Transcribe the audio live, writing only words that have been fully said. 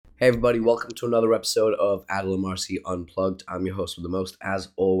Hey everybody, welcome to another episode of Adil and Marcy Unplugged. I'm your host with the most, as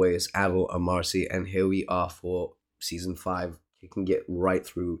always, Adil and Marcy, and here we are for season 5. You can get right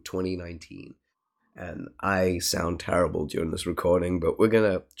through 2019. And I sound terrible during this recording, but we're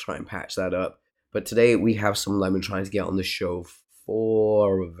gonna try and patch that up. But today we have someone I've been trying to get on the show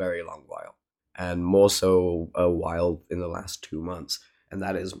for a very long while, and more so a while in the last 2 months, and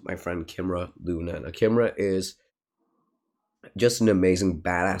that is my friend Kimra Luna. Now, Kimra is just an amazing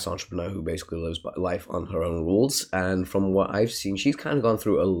badass entrepreneur who basically lives life on her own rules. And from what I've seen, she's kind of gone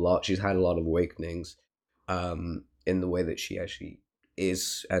through a lot. She's had a lot of awakenings in the way that she actually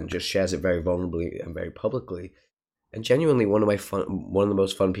is, and just shares it very vulnerably and very publicly. And genuinely, one of the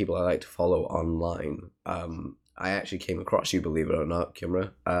most fun people I like to follow online. I actually came across you, believe it or not,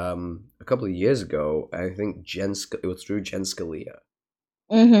 Kimra, a couple of years ago. I think it was through Jen Scalia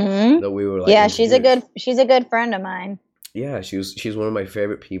Mm-hmm. that we were Yeah, introduced. she's a good friend of mine. Yeah, she's one of my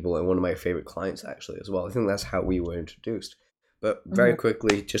favorite people and one of my favorite clients actually as well. I think that's how we were introduced. But very Mhm.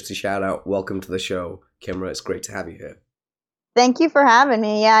 quickly, just to shout out, welcome to the show, Kimra. It's great to have you here. Thank you for having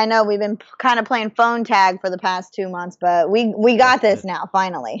me. Yeah, I know we've been kind of playing phone tag for the past 2 months, but we got this now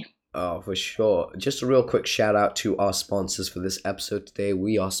finally. Oh, for sure. Just a real quick shout out to our sponsors for this episode today.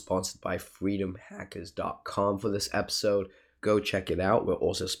 We are sponsored by freedomhackers.com for this episode. Go check it out. We're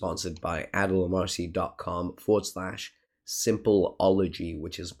also sponsored by adilamarcy.com/Simpleology,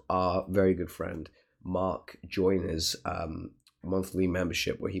 which is our very good friend Mark Joyner's monthly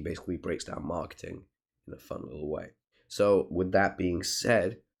membership, where he basically breaks down marketing in a fun little way. So, with that being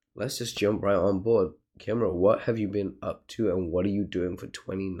said, let's just jump right on board. Kimra, what have you been up to and what are you doing for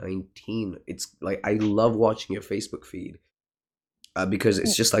 2019? It's like, I love watching your Facebook feed because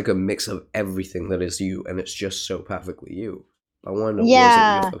it's just like a mix of everything that is you, and it's just so perfectly you. I want to know what is it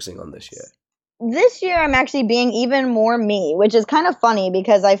you're Yeah. focusing on this year? This year I'm actually being even more me, which is kind of funny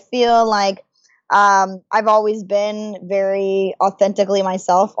because I feel like I've always been very authentically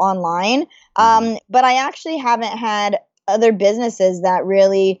myself online. But I actually haven't had other businesses that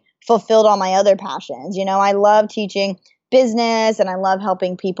really fulfilled all my other passions. You know, I love teaching business and I love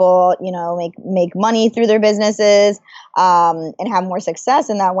helping people, make money through their businesses and have more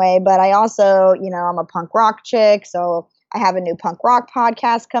success in that way. But I also, I'm a punk rock chick. So I have a new punk rock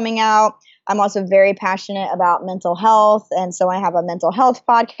podcast coming out. I'm also very passionate about mental health. And so I have a mental health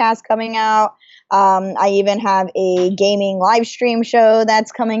podcast coming out. I even have a gaming live stream show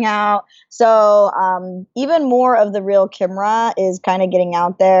that's coming out. So even more of the real Kimra is kind of getting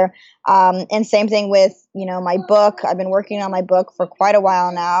out there. And same thing with, my book. I've been working on my book for quite a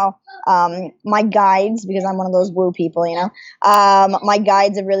while now. My guides, because I'm one of those woo people, my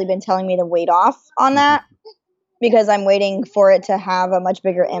guides have really been telling me to wait off on that because I'm waiting for it to have a much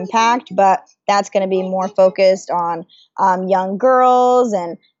bigger impact. But that's going to be more focused on young girls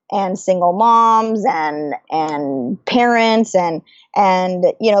and single moms and parents and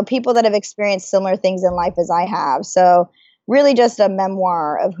people that have experienced similar things in life as I have. So really just a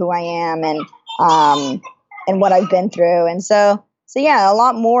memoir of who I am and what I've been through. And so yeah, a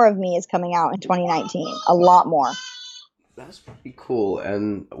lot more of me is coming out in 2019. A lot more. That's pretty cool.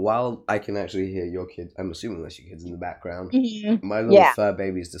 And while I can actually hear your kids, I'm assuming that's your kids in the background, Mm-hmm. my little Yeah. fur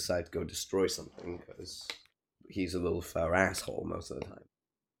babies decide to go destroy something because he's a little fur asshole most of the time.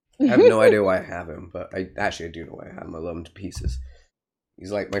 I have no idea why I have him, but I do know why I have him. I love him to pieces.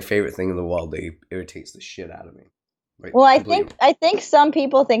 He's like my favorite thing in the world. He irritates the shit out of me. Like, Well, completely. I think some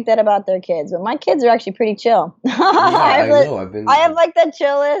people think that about their kids, but my kids are actually pretty chill. Yeah, I know. I have like the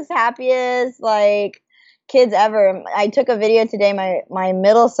chillest, happiest like kids ever. I took a video today. My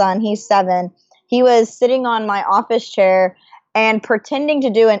middle son, he's 7. He was sitting on my office chair and pretending to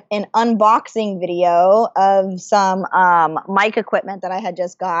do an unboxing video of some mic equipment that I had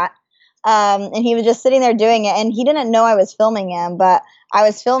just got. And he was just sitting there doing it, and he didn't know I was filming him, but I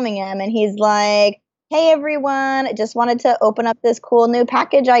was filming him, and he's like, "Hey everyone, I just wanted to open up this cool new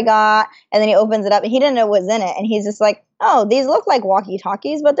package I got." And then he opens it up and he didn't know what was in it. And he's just like, "Oh, these look like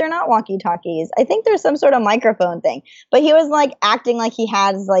walkie-talkies, but they're not walkie-talkies. I think there's some sort of microphone thing." But he was like acting like he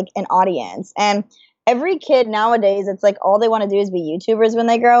has like an audience. And every kid nowadays, it's like all they want to do is be YouTubers when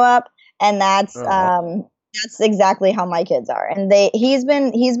they grow up. And that's exactly how my kids are. And he's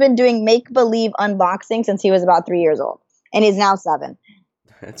been doing make believe unboxing since he was about 3 years old. And he's now 7.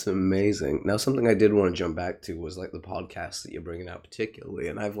 That's amazing. Now, something I did want to jump back to was like the podcast that you're bringing out, particularly,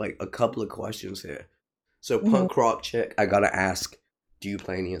 and I have like a couple of questions here. So, Mhm. punk rock chick, I gotta ask, do you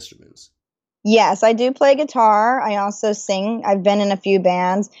play any instruments? Yes, I do play guitar. I also sing. I've been in a few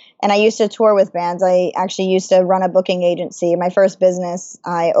bands and I used to tour with bands. I actually used to run a booking agency. My first business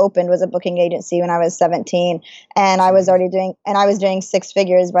I opened was a booking agency when I was 17 and It's amazing. I was doing six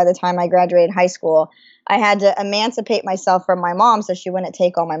figures by the time I graduated high school. I had to emancipate myself from my mom so she wouldn't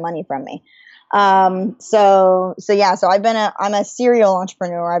take all my money from me. So yeah, so I'm a serial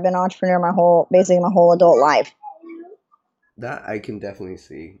entrepreneur. I've been an entrepreneur basically my whole adult life. That I can definitely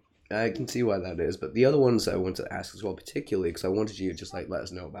see. I can see why that is. But the other ones I wanted to ask as well, particularly because I wanted you to just like let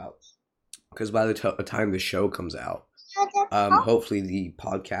us know about. Because by the time the show comes out, hopefully the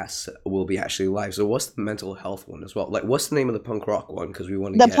podcast will be actually live. So what's the mental health one as well? Like, what's the name of the punk rock one? Because we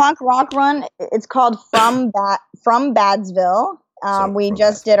want to The get punk rock run, it's called from Badsville. so We from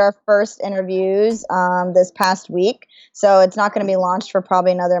just did Badsville. our first interviews this past week, so it's not going to be launched for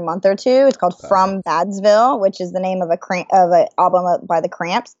probably another month or two. It's called From Perfect. Badsville, which is the name of a album by the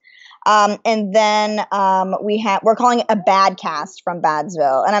Cramps. And then we're calling it a bad cast from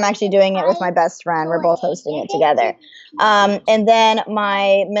Badsville, and I'm actually doing it with my best friend. We're both hosting it together. And Awesome. then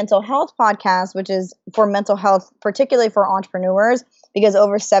my mental health podcast, which is for mental health, particularly for entrepreneurs, because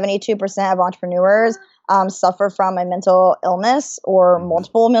over 72% of entrepreneurs suffer from a mental illness or Hmm.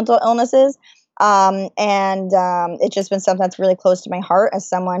 multiple mental illnesses. And it's just been something that's really close to my heart as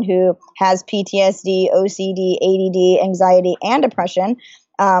someone who has PTSD, OCD, ADD, anxiety, and depression,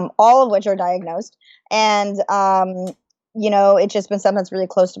 all of which are diagnosed. And it's just been something that's really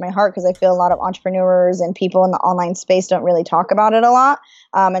close to my heart because I feel a lot of entrepreneurs and people in the online space don't really talk about it a lot.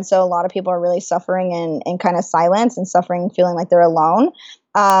 And so a lot of people are really suffering in kind of silence and suffering, feeling like they're alone.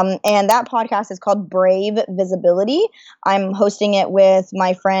 And that podcast is called Brave Visibility. I'm hosting it with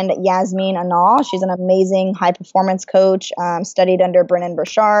my friend Yasmin Anal. She's an amazing high performance coach, studied under Brendon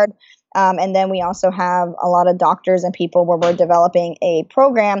Burchard. And then we also have a lot of doctors and people where we're developing a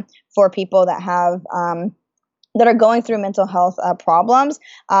program for people that are going through mental health problems,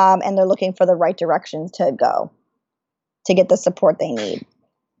 and they're looking for the right directions to go to get the support they need.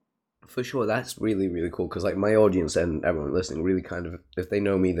 For sure, that's really really cool. Because like my audience and everyone listening really kind of, if they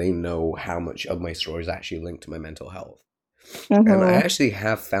know me, they know how much of my story is actually linked to my mental health. And I Mm-hmm. actually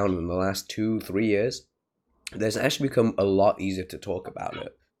have found in the last 2 3 years, there's actually become a lot easier to talk about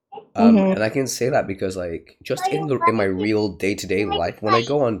it. Mm-hmm. And I can say that because like just in my real day to day life, when I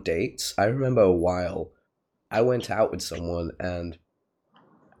go on dates, I remember a while I went out with someone and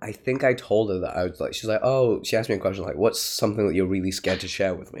I think I told her that I was like, she's like, oh, she asked me a question like, what's something that you're really scared to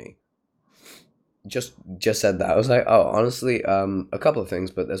share with me? Just said that. I was like, oh, honestly, a couple of things,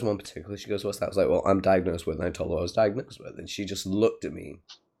 but there's one particular. She goes, what's that? I was like, well, I'm diagnosed with, and I told her I was diagnosed with, and she just looked at me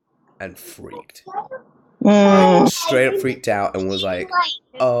and freaked, like Mm. straight up freaked out, and was like,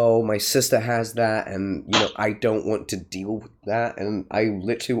 oh, my sister has that, and I don't want to deal with that. And I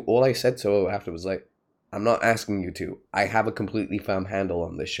literally, all I said to her after was like, I'm not asking you to. I have a completely firm handle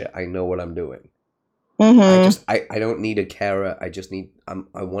on this shit. I know what I'm doing. Mm-hmm. I don't need a carer. I just need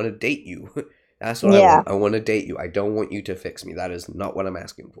I want to date you. That's what I Yeah. want. I want to date you. I don't want you to fix me. That is not what I'm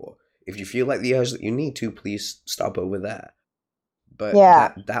asking for. If you feel like the urge that you need to, please stop over there. But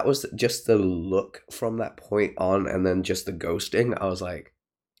Yeah. that was just the look from that point on, and then just the ghosting. I was like,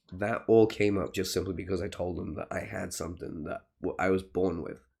 that all came up just simply because I told them that I had something that I was born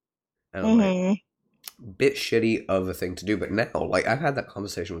with, and I'm like, Mm-hmm. bit shitty of a thing to do. But now, like, I've had that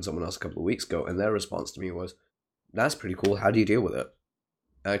conversation with someone else a couple of weeks ago, and their response to me was, "That's pretty cool. How do you deal with it?"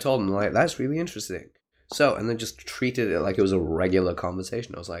 And I told them like, "That's really interesting." So, and then just treated it like it was a regular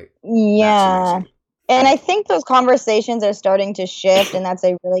conversation. I was like, "That's Yeah. amazing." And I And think those conversations are starting to shift, and that's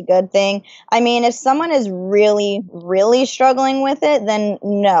a really good thing. I mean, if someone is really, really struggling with it, then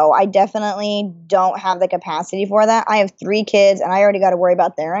no, I definitely don't have the capacity for that. I have three kids, and I already got to worry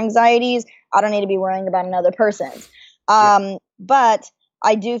about their anxieties. I don't need to be worrying about another person's. yeah, But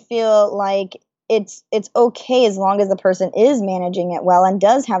I do feel like it's okay as long as the person is managing it well and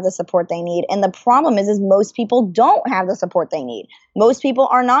does have the support they need. And the problem is most people don't have the support they need. Most people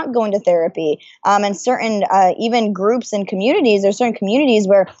are not going to therapy, and certain even groups and communities. There's certain communities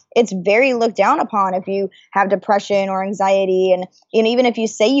where it's very looked down upon if you have depression or anxiety, and even if you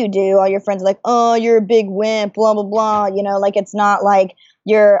say you do, all your friends are like, "Oh, you're a big wimp," blah blah blah. Like it's not like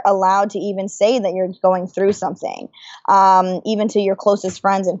you're allowed to even say that you're going through something, even to your closest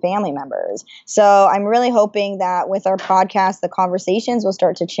friends and family members. So I'm really hoping that with our podcast, the conversations will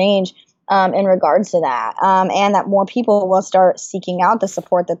start to change in regards to that, and that more people will start seeking out the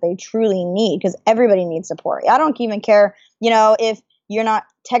support that they truly need because everybody needs support. I don't even care, if you're not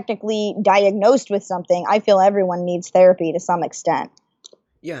technically diagnosed with something. I feel everyone needs therapy to some extent.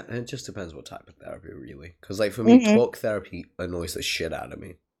 yeah, and it just depends what type of therapy, really. Because like for me, Hmm. talk therapy annoys the shit out of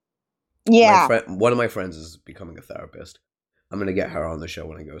me. Yeah. One of my friends is becoming a therapist. I'm gonna get her on the show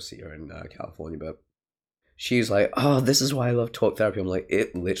when I go see her in California. But she's like, "Oh, this is why I love talk therapy." I'm like,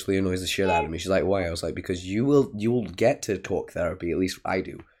 it literally annoys the shit out of me. She's like, "Why?" I was like, "Because you'll get to talk therapy. At least I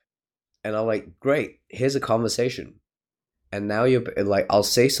do." And I'm like, "Great, here's a conversation." And now you're like, I'll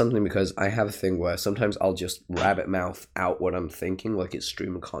say something because I have a thing where sometimes I'll just rabbit mouth out what I'm thinking, like it's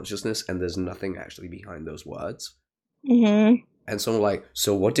stream of consciousness, and there's nothing actually behind those words. Mm-hmm. And someone like,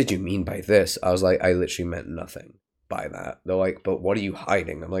 so what did you mean by this? I was like, I literally meant nothing by that. They're like, but what are you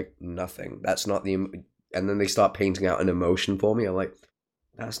hiding? I'm like, nothing. That's not the. And then they start painting out an emotion for me. I'm like,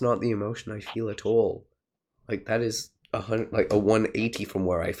 that's not the emotion I feel at all. Like that is like a 180 from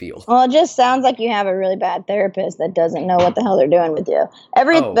where I feel. Well, it just sounds like you have a really bad therapist that doesn't know what the hell they're doing with you.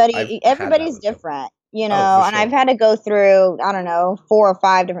 Everybody's different, you know, and I've had to go through, I don't know, 4 or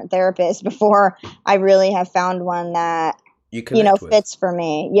 5 different therapists before I really have found one that, you know, fits for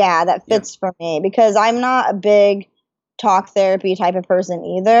me. Yeah, that fits for me, because I'm not a big talk therapy type of person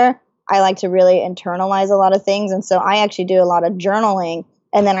either. I like to really internalize a lot of things. And so I actually do a lot of journaling,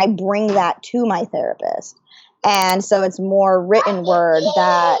 and then I bring that to my therapist. And so it's more written word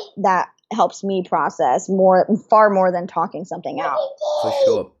that helps me process far more than talking something out. For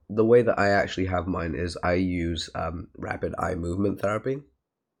sure. The way that I actually have mine is I use rapid eye movement therapy.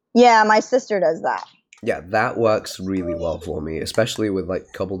 Yeah, my sister does that. Yeah, that works really well for me, especially with like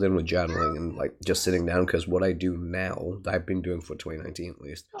coupled in with journaling and like just sitting down, because what I do now, that I've been doing for 2019 at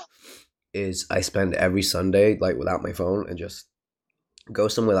least, is I spend every Sunday like without my phone and just go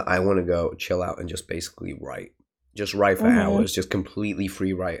somewhere that I want to go, chill out, and just basically write. Just write for hours, just completely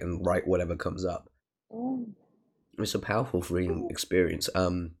free write and write whatever comes up. It's a powerful freeing experience.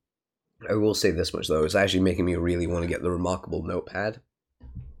 I will say this much though, it's actually making me really want to get the Remarkable notepad.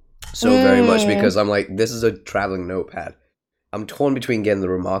 So very much, because I'm like, this is a traveling notepad. I'm torn between getting the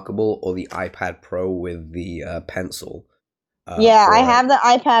Remarkable or the iPad Pro with the pencil. Yeah, I have the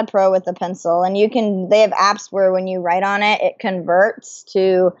iPad Pro with the pencil, and they have apps where when you write on it, it converts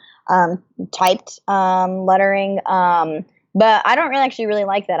to typed lettering. But I don't really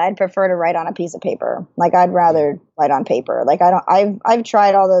like that. I'd prefer to write on a piece of paper. Like I'd rather write on paper. Like I've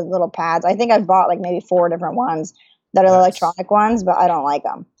tried all the little pads. I think I've bought like maybe 4 different ones that are electronic ones, but I don't like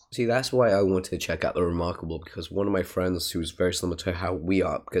them. See, that's why I want to check out the Remarkable, because one of my friends who's very similar to how we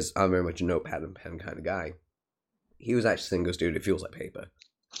are, because I'm very much a notepad and pen kind of guy, he was actually saying, goes, dude, it feels like paper.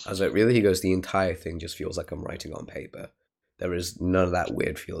 I was like, really? He goes, the entire thing just feels like I'm writing on paper. There is none of that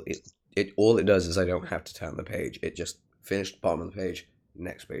weird feel. It all it does is I don't have to turn the page. It just finished bottom of the page,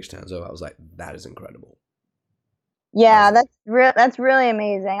 next page turns over. I was like, that is incredible. Yeah, that's really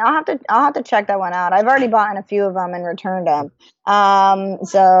amazing. I'll have to check that one out. I've already bought a few of them and returned them.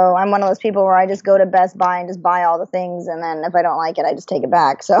 So I'm one of those people where I just go to Best Buy and just buy all the things, and then if I don't like it, I just take it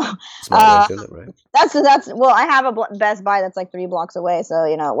back. So smart way, right? That's well, I have a Best Buy that's like 3 blocks away, so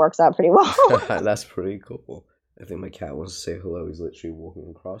you know it works out pretty well. That's pretty cool. I think my cat wants to say hello. He's literally walking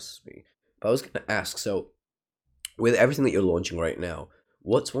across me. But I was gonna ask, so with everything that you're launching right now,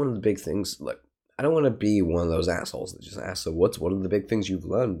 what's one of the big things? Like, I don't want to be one of those assholes that just ask, so what's one of the big things you've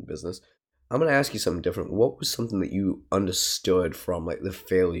learned in business? I'm going to ask you something different. What was something that you understood from like the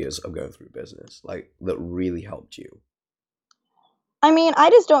failures of going through business, like that really helped you? I mean, I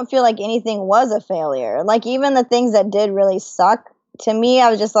just don't feel like anything was a failure. Like even the things that did really suck, to me,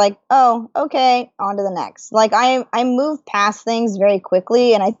 I was just like, oh, okay, on to the next. Like I move past things very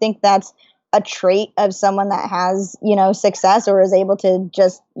quickly, and I think that's a trait of someone that has, you know, success or is able to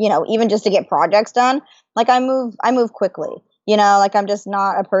just, you know, even just to get projects done. Like I move quickly, you know, like I'm just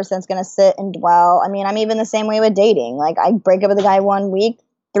not a person that's going to sit and dwell. I mean, I'm even the same way with dating. Like I break up with a guy 1 week,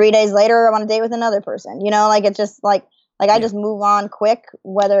 3 days later, I'm on a date with another person, you know, like it's just like I just move on quick,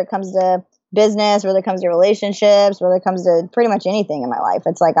 whether it comes to business, whether it comes to relationships, whether it comes to pretty much anything in my life.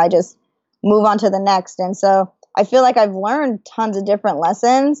 It's like, I just move on to the next. And so I feel like I've learned tons of different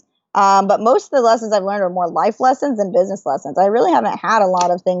lessons. But most of the lessons I've learned are more life lessons than business lessons. I really haven't had a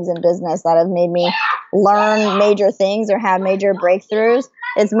lot of things in business that have made me learn major things or have major breakthroughs.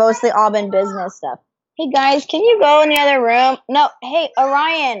 It's mostly all been business stuff. Hey guys, can you go in the other room? No, hey,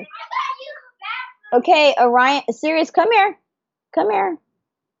 Orion. Okay, Orion, Sirius, come here. Come here.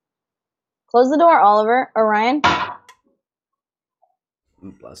 Close the door, Oliver. Orion.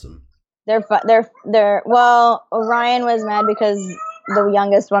 Bless him. Well, Orion was mad because the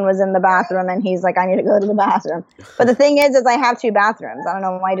youngest one was in the bathroom, and he's like, I need to go to the bathroom. But the thing is I have 2 bathrooms. I don't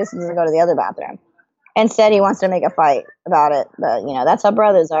know why he just doesn't go to the other bathroom. Instead, he wants to make a fight about it. But, you know, that's how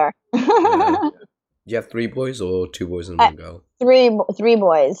brothers are. Do you have 3 boys or 2 boys and 1 girl? Three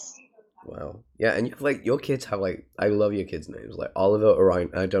boys. Wow. Yeah, and you have, like, your kids have, like, I love your kids' names, like Oliver, Orion.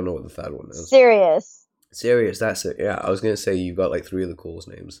 I don't know what the third one is. Serious. Serious, that's it. Yeah, I was gonna say you've got like three of the coolest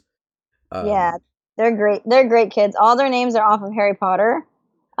names. Yeah, Um, they're great. They're great kids. All their names are off of Harry Potter.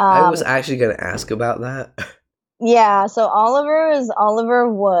 I was Um, actually gonna ask about that. yeah, so Oliver is Oliver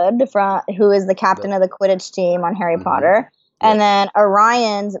Wood, from who is the captain Yep. of the Quidditch team on Harry Mm-hmm. Potter. And Yep. then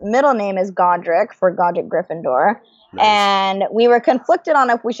Orion's middle name is Godric, for Godric Gryffindor. Nice. And we were conflicted on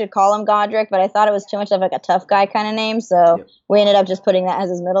if we should call him Godric, but I thought it was too much of like a tough guy kind of name, so Yep. we ended up just putting that as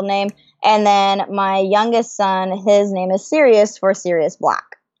his middle name. And then my youngest son, his name is Sirius, for Sirius Black.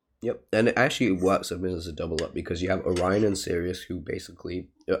 Yep. And it actually works as a double up because you have Orion and Sirius, who basically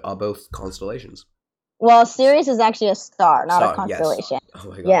are both constellations. Well, Sirius is actually a star, not a Star, yes. constellation. Oh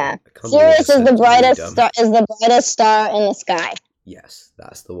my god. Yeah, I can't believe I Sirius is said the really brightest dumb. star. Is the brightest star in the sky. Yes,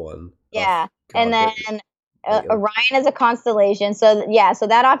 that's the one. Yeah, Oh, and God, then but, Orion is a constellation. So yeah, so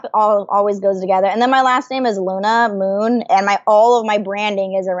that always goes together. And then my last name is Luna Moon, and all of my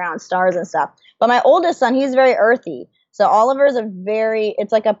branding is around stars and stuff. But my oldest son, he's very earthy. So Oliver is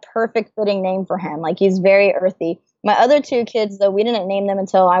it's like a perfect fitting name for him. Like he's very earthy. My other two kids, though, we didn't name them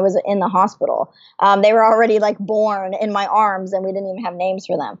until I was in the hospital. They were already like born in my arms, and we didn't even have names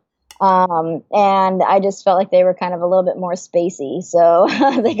for them. And I just felt like they were kind of a little bit more spacey, so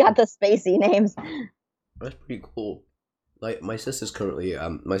they got the spacey names. that's pretty cool. Like my sister's currently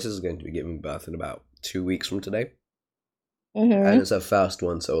my sister's going to be giving birth in about 2 weeks from today. And Hmm. it's her first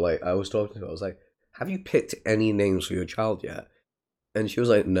one, so like I was talking to her, I was like, have you picked any names for your child yet? And she was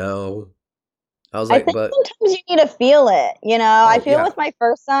like, no. I was I like, think but sometimes you need to feel it. I oh feel yeah. with my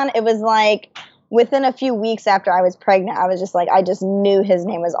first son, it was like within a few weeks after I was pregnant, I was just like, I just knew his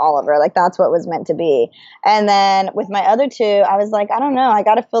name was Oliver. Like that's what was meant to be. And then with my other two, I was like, I don't know, I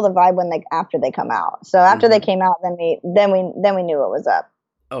got to feel the vibe after they come out. So after they Hmm. came out, then we knew what was up.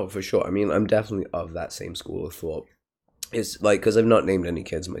 Oh, for sure. I mean, I'm definitely of that same school of thought. It's like because I've not named any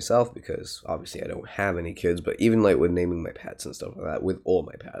kids myself because obviously I don't have any kids. But even like with naming my pets and stuff like that, with all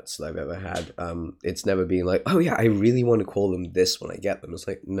my pets that I've ever had, it's never been like, oh yeah, I really want to call them this when I get them. It's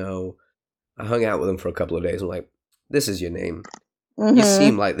like, no, I hung out with them for a couple of days. I'm like, this is your name. You Mhm.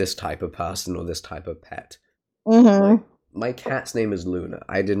 seem like this type of person or this type of pet. Like Mhm. my cat's name is Luna.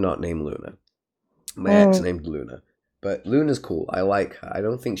 I did not name Luna. My ex Mm. named Luna. But Luna's cool. I like her. I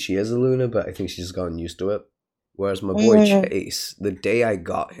don't think she is a Luna, but I think she's gotten used to it. Whereas my boy Mm. Chase, the day I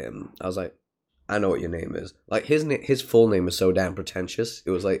got him, I was like, I know what your name is. Like his full name is so damn pretentious.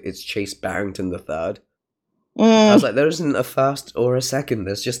 It was like it's Chase Barrington the Third. I was Mm. like, there isn't a first or a second.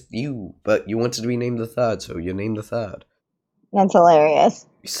 There's just you. But you wanted to be named the third, so you're named the third. That's hilarious.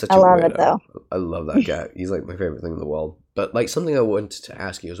 He's such I a love it weirdo. though. I love that guy. He's like my favorite thing in the world. But like something I wanted to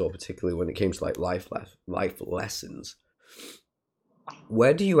ask you as well, particularly when it came to like life lessons.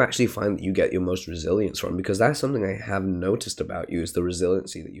 Where do you actually find that you get your most resilience from? Because that's something I have noticed about you is the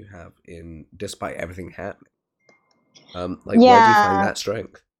resiliency that you have in despite everything happening. Like where do you find Yeah. that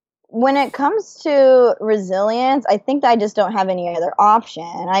strength? When it comes to resilience, I think I just don't have any other option.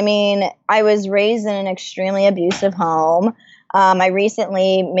 I mean, I was raised in an extremely abusive home. I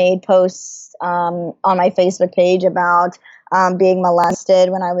recently made posts on my Facebook page about being molested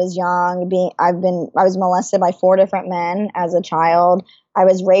when I was young. I was molested by four different men as a child. I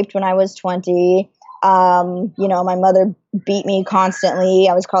was raped when I was 20. My mother beat me constantly.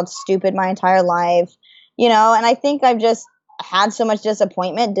 I was called stupid my entire life. And I think I've just had so much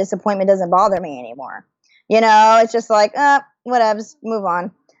disappointment doesn't bother me anymore. It's just like, whatever, move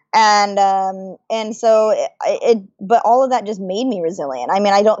on. And so but all of that just made me resilient. I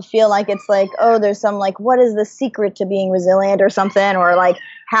mean, I don't feel like it's like, oh, there's some like, what is the secret to being resilient or something, or like,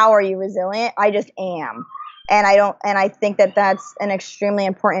 how are you resilient? I just am. And I think that that's an extremely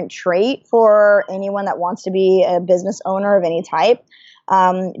important trait for anyone that wants to be a business owner of any type,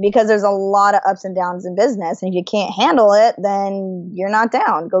 because there's a lot of ups and downs in business. And if you can't handle it, then you're not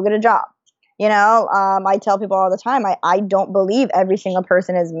down. Go get a job. I tell people all the time, I don't believe every single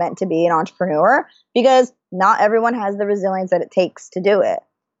person is meant to be an entrepreneur because not everyone has the resilience that it takes to do it.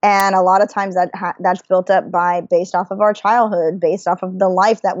 And a lot of times that's built up based off of our childhood, based off of the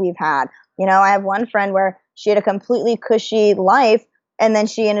life that we've had. I have one friend where she had a completely cushy life, and then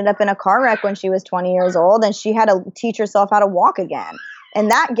she ended up in a car wreck when she was 20 years old, and she had to teach herself how to walk again. And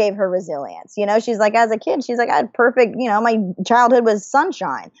that gave her resilience. She's like, as a kid, she's like, I had perfect, my childhood was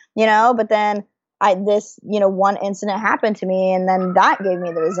sunshine, but then this, one incident happened to me, and then that gave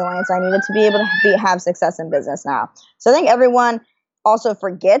me the resilience I needed to be able to have success in business now. So I think everyone also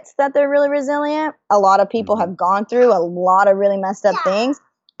forgets that they're really resilient. A lot of people Hmm. have gone through a lot of really messed up things,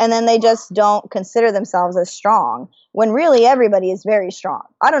 and then they just don't consider themselves as strong when really everybody is very strong.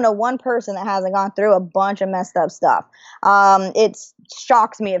 I don't know one person that hasn't gone through a bunch of messed up stuff. It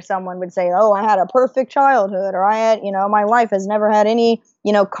shocks me if someone would say, oh, I had a perfect childhood, or I had, my life has never had any,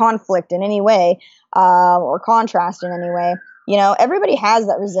 conflict in any way, or contrast in any way. Everybody has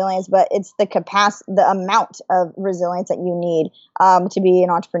that resilience, but it's the capacity, the amount of resilience that you need to be an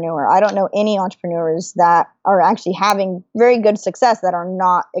entrepreneur. I don't know any entrepreneurs that are actually having very good success that are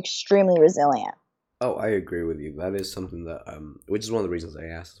not extremely resilient. Oh, I agree with you. That is something that, which is one of the reasons I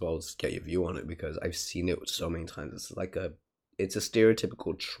asked as well, is to get your view on it, because I've seen it so many times. It's a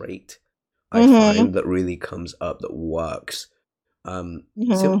stereotypical trait I find that really comes up, that works.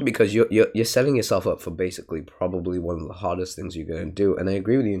 Simply because you're setting yourself up for basically probably one of the hardest things you're going to do. And I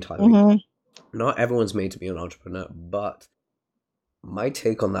agree with you entirely. Not everyone's made to be an entrepreneur, but my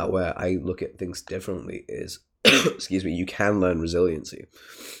take on that, where I look at things differently, is, excuse me, you can learn resiliency.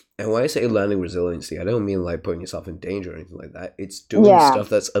 And when I say learning resiliency, I don't mean like putting yourself in danger or anything like that. It's doing stuff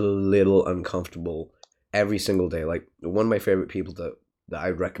that's a little uncomfortable every single day. Like, one of my favorite people that I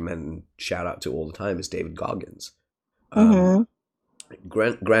recommend and shout out to all the time is David Goggins.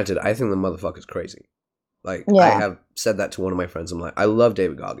 Granted, I think the motherfucker's crazy. Like, I have said that to one of my friends. I'm like, I love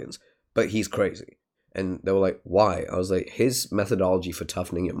David Goggins, but he's crazy. And they were like, why? I was like, his methodology for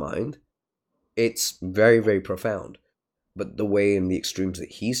toughening your mind, it's very, very profound. But the way and the extremes that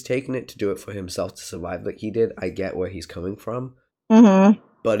he's taken it to do it for himself to survive like he did, I get where he's coming from.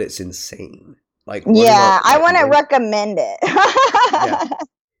 But it's insane. Like, I want to recommend it.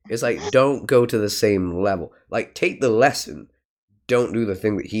 It's like, don't go to the same level. Like, take the lesson. Don't do the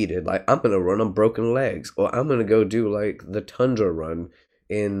thing that he did. Like, I'm going to run on broken legs, or I'm going to go do like the tundra run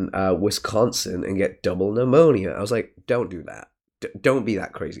in Wisconsin and get double pneumonia. I was like, don't do that. Don't be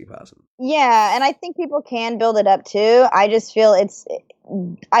that crazy person. Yeah, and I think people can build it up too. I just feel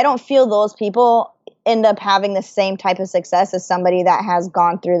I don't feel those people end up having the same type of success as somebody that has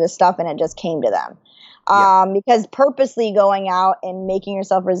gone through this stuff and it just came to them. Because purposely going out and making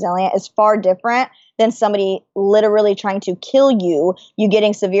yourself resilient is far different than somebody literally trying to kill you, you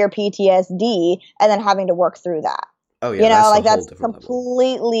getting severe PTSD, and then having to work through that. Oh yeah, that's a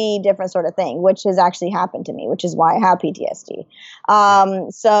completely different sort of thing, which has actually happened to me, which is why I have PTSD.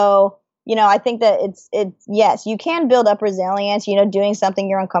 So, I think that it's yes, you can build up resilience, doing something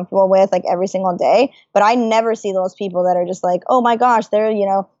you're uncomfortable with like every single day. But I never see those people that are just like, oh my gosh, they're,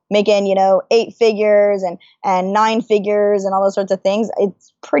 making, 8 figures and 9 figures and all those sorts of things.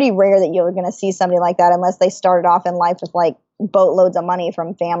 It's pretty rare that you're going to see somebody like that unless they started off in life with like boatloads of money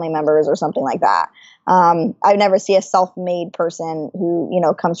from family members or something like that. I never see a self-made person who,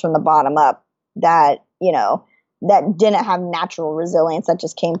 comes from the bottom up that, that didn't have natural resilience, that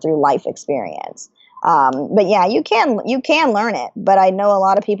just came through life experience. But yeah, you can learn it. But I know a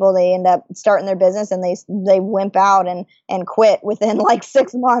lot of people, they end up starting their business and they wimp out and quit within like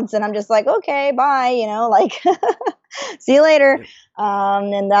 6 months. And I'm just like, okay, bye, like, see you later.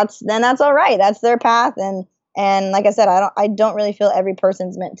 And that's all right. That's their path. And like I said, I don't really feel every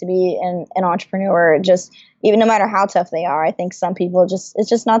person's meant to be an entrepreneur. Just, even no matter how tough they are, I think some people it's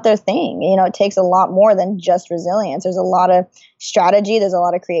just not their thing. It takes a lot more than just resilience. There's a lot of strategy. There's a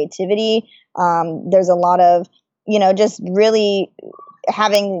lot of creativity. There's a lot of, just really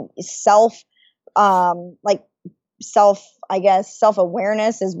having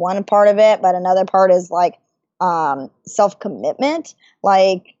self-awareness is one part of it, but another part is like, self-commitment,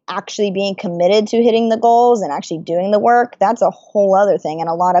 like actually being committed to hitting the goals and actually doing the work. That's a whole other thing. And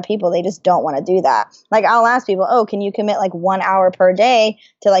a lot of people, they just don't want to do that. Like, I'll ask people, oh, can you commit like 1 hour per day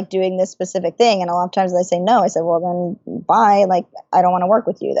to like doing this specific thing? And a lot of times they say no. I said, well, then bye. Like, I don't want to work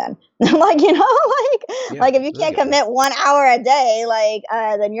with you then. Like, like if you can't commit 1 hour a day, like,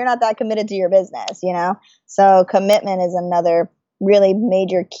 then you're not that committed to your business, So commitment is another really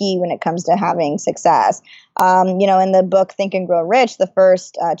major key when it comes to having success. In the book Think and Grow Rich, the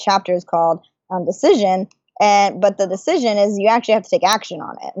first chapter is called Decision. But the decision is you actually have to take action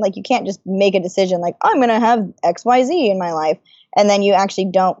on it. Like, you can't just make a decision like, I'm going to have XYZ in my life, and then you actually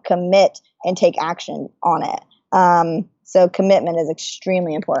don't commit and take action on it. So commitment is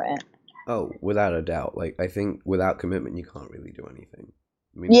extremely important. Oh, without a doubt. Like, I think without commitment, you can't really do anything.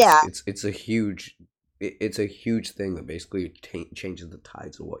 I mean, it's a huge thing that basically changes the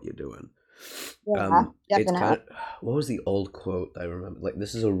tides of what you're doing. Yeah, it's kind of, what was the old quote I remember? Like,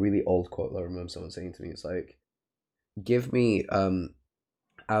 this is a really old quote that I remember someone saying to me. It's like, give me,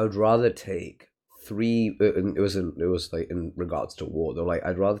 I would rather take 3. It was like in regards to war. They're like,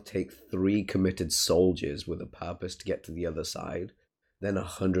 I'd rather take 3 committed soldiers with a purpose to get to the other side than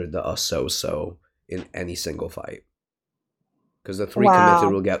 100 that are so in any single fight. Because the three committed Wow.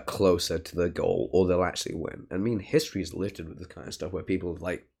 will get closer to the goal, or they'll actually win. I mean, history is littered with this kind of stuff where people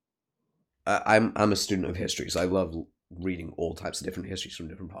like. I'm a student of history, so I love reading all types of different histories from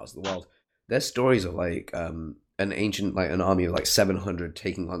different parts of the world. There's stories of like an ancient like an army of like 700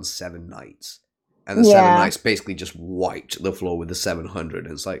 taking on 7 knights, and the seven Yeah. knights basically just wiped the floor with the 700.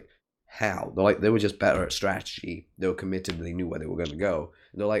 And it's like how they were just better at strategy. They were committed. They knew where they were going to go.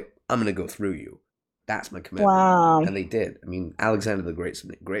 And they're like, I'm going to go through you. That's my commitment. Wow. And they did. I mean, Alexander the Great's a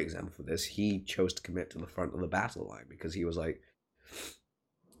great example for this. He chose to commit to the front of the battle line because he was like,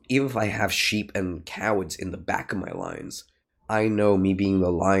 even if I have sheep and cowards in the back of my lines, I know me being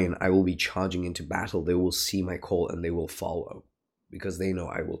the lion, I will be charging into battle. They will see my call and they will follow because they know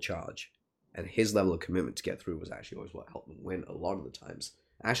I will charge. And his level of commitment to get through was actually always what helped him win a lot of the times.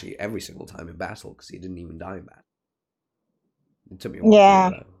 Actually, every single time in battle because he didn't even die in battle. It took me a while Yeah. to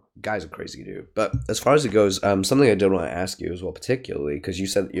figure that out. Guys are crazy dude. But as far as it goes, something I did want to ask you as well, particularly because you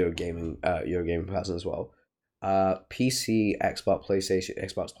said that you're a gaming person as well. PC, Xbox,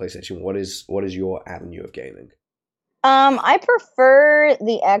 PlayStation. What is your avenue of gaming? I prefer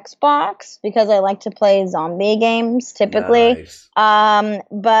the Xbox because I like to play zombie games typically. Nice.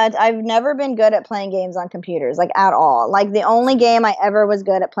 But I've never been good at playing games on computers, like at all. Like the only game I ever was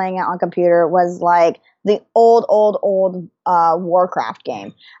good at playing on computer was like the old Warcraft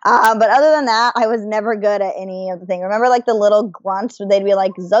game. But other than that, I was never good at any of the thing. Remember like the little grunts where they'd be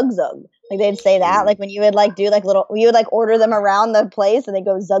like zug zug. Like they'd say that, like when you would like do like little, you would like order them around the place and they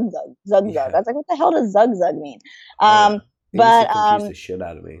go zug zug, zug Yeah. zug. That's like, what the hell does zug zug mean? They used But to confuse the shit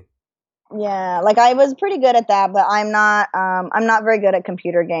out of me. yeah, like I was pretty good at that, but I'm not very good at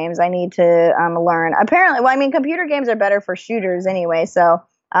computer games. I need to learn. Apparently, well, I mean, computer games are better for shooters anyway, so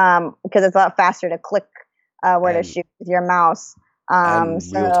because it's a lot faster to click where to And shoot with your mouse. and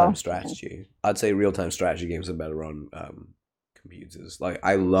real time So strategy. I'd say real time strategy games are better on computers. Like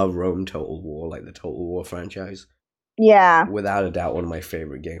I love Rome Total War, like the Total War franchise. yeah. Without a doubt, one of my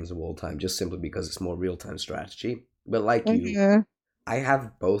favorite games of all time, just simply because it's more real time strategy. But like you, Hmm. I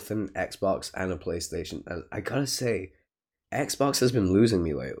have both an Xbox and a PlayStation. And I gotta say, Xbox has been losing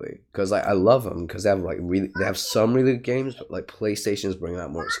me lately because I love them because they have like they have some really good games, but like PlayStation is bringing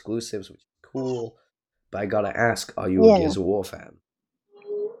out more exclusives, which is cool. But I gotta ask, are you a Yeah. Gears of War fan?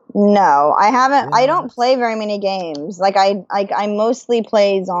 No, I haven't. I don't What? play very many games. Like I mostly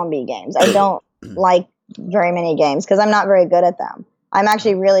play zombie games. I don't like very many games because I'm not very good at them. I'm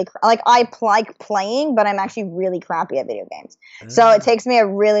actually really like like playing, but I'm actually really crappy at video games. So it takes me a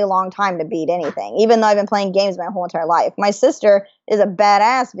really long time to beat anything, even though I've been playing games my whole entire life. My sister is a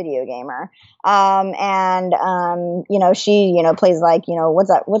badass video gamer, and she plays like what's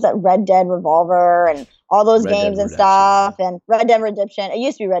that Red Dead Revolver and all those Red Dead games and Redemption. stuff, and Red Dead Redemption. It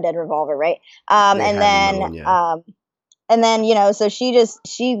used to be Red Dead Revolver, right? They And had another one, yeah. then so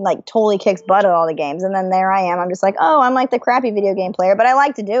she like totally kicks butt at all the games, and then there I am. I'm just like, oh, I'm like the crappy video game player, but I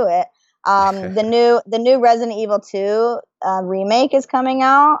like to do it. The new Resident Evil 2 remake is coming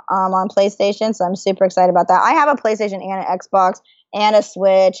out on PlayStation, so I'm super excited about that. I have a PlayStation and an Xbox and a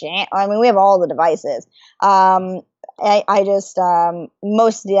Switch, and I mean we have all the devices. I just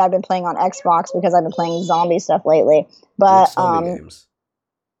mostly I've been playing on Xbox because I've been playing zombie stuff lately. What But zombie games?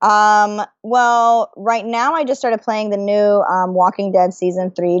 well, right now I just started playing the new Walking Dead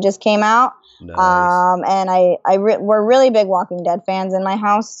season 3 just came out. Nice. And we're really big Walking Dead fans in my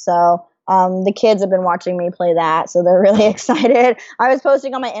house, so the kids have been watching me play that, so they're really excited. I was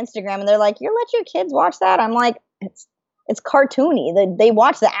posting on my Instagram, and they're like, "You let your kids watch that?" I'm like, "It's cartoony. They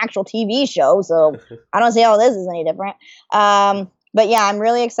watch the actual TV show, so I don't see how this is any different." But yeah, I'm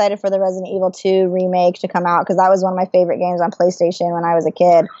really excited for the Resident Evil 2 remake to come out because that was one of my favorite games on PlayStation when I was a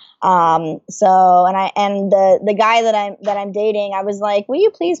kid. The guy that I'm dating, I was like, "Will you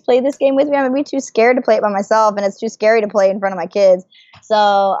please play this game with me? I'm gonna be too scared to play it by myself, and it's too scary to play in front of my kids." So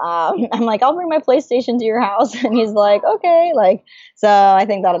I'm like, "I'll bring my PlayStation to your house," and he's like, "Okay." Like, so I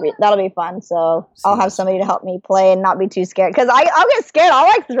think that'll be fun. So See, I'll have that's somebody to help me play and not be too scared because I'll get scared. I'll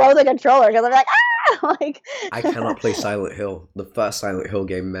like throw the controller because I'm like, ah, like. I cannot play Silent Hill. The first Silent Hill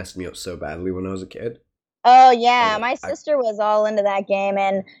game messed me up so badly when I was a kid. Oh yeah, And my sister was all into that game,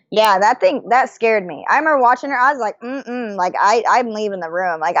 and yeah, that scared me. I remember watching her. I was like, like I'm leaving the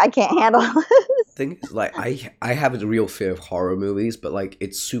room. Like I can't handle this. thing is, like, I have a real fear of horror movies, but like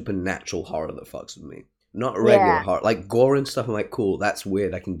it's supernatural horror that fucks with me. Not regular Yeah. horror, like gore and stuff. I'm like, cool, that's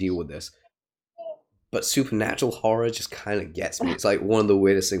weird. I can deal with this. But supernatural horror just kind of gets me. It's like one of the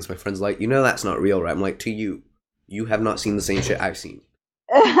weirdest things. My friends are like, that's not real, right? I'm like, to you, you have not seen the same shit I've seen.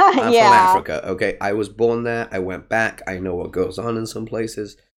 I'm from Yeah. Africa, okay? I was born there. I went back. I know what goes on in some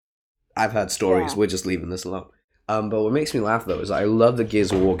places. I've heard stories. Yeah. We're just leaving this alone. But what makes me laugh though is I love the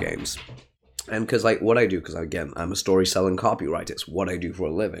Gears of War games, and because like what I do, because again I'm a story selling copywriter, it's what I do for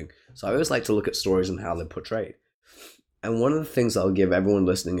a living. So I always like to look at stories and how they're portrayed. And one of the things I'll give everyone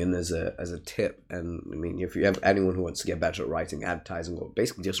listening in as a tip, and I mean, if you have anyone who wants to get better at writing advertising or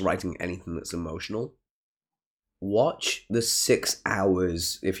basically just writing anything that's emotional, watch the 6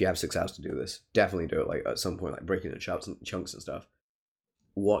 hours. If you have 6 hours to do this, definitely do it. Like at some point, like breaking it in chunks and stuff.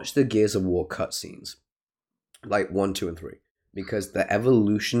 Watch the Gears of War cutscenes, like 1, 2, and 3, because the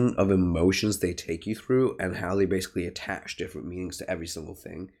evolution of emotions they take you through and how they basically attach different meanings to every single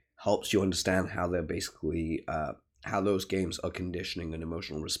thing helps you understand how they're basically how those games are conditioning an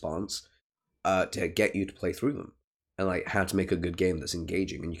emotional response to get you to play through them, and like how to make a good game that's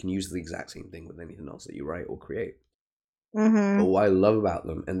engaging. And you can use the exact same thing with anything else that you write or create. But what I love about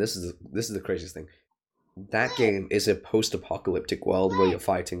them, and this is the craziest thing, that game is a post-apocalyptic world where you're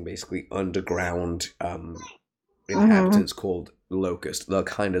fighting basically underground inhabitants called Locust. They're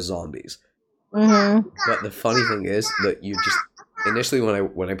kind of zombies. But the funny thing is that you just initially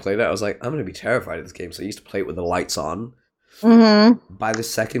when I played it, I was like, I'm gonna be terrified of this game. So I used to play it with the lights on. By the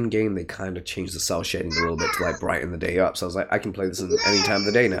second game, they kind of changed the cell shading a little bit to like brighten the day up. So I was like, I can play this any time of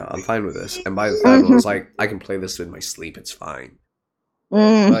the day now. I'm fine with this. And by the third one, I was like, I can play this in my sleep. It's fine.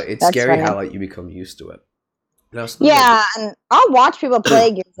 But it's scary how like you become used to it. Yeah, and I'll watch people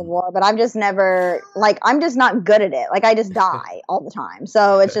play Gears of War, but I'm just never like I'm just not good at it. Like I just die all the time.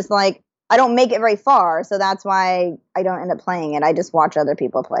 So it's just like I don't make it very far, so that's why I don't end up playing it. I just watch other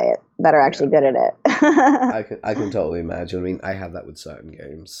people play it that are actually good at it. I can totally imagine. I mean, I have that with certain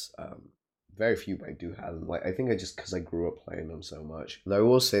games. Very few, but I do have them. Like I think I just because I grew up playing them so much. Though I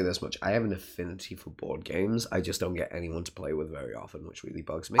will say this much: I have an affinity for board games. I just don't get anyone to play with very often, which really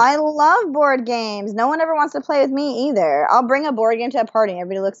bugs me. I love board games. No one ever wants to play with me either. I'll bring a board game to a party.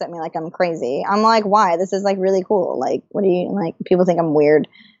 Everybody looks at me like I'm crazy. I'm like, why? This is like really cool. Like, what do you like? People think I'm weird.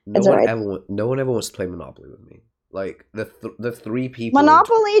 No one ever wants to play Monopoly with me. Like the three people.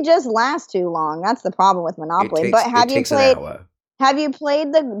 Monopoly just lasts too long. That's the problem with Monopoly. But have you played? Have you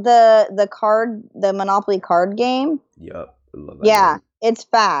played the Monopoly card game? Yep. Yeah, it's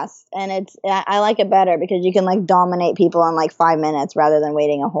fast, and I like it better because you can like dominate people in like 5 minutes rather than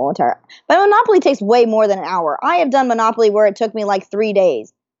waiting a whole entire. But Monopoly takes way more than an hour. I have done Monopoly where it took me like 3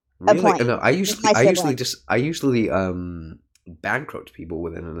 days. Really? No, I usually bankrupt people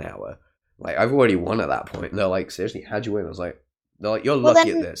within an hour. Like I've already won at that point. And they're like, seriously, how'd you win? I was like, they're like, you're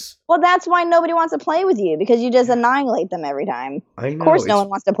lucky at this. Well, that's why nobody wants to play with you because you just annihilate them every time. I know. Of course, no one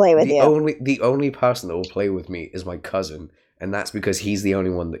wants to play with you. The only person that will play with me is my cousin, and that's because he's the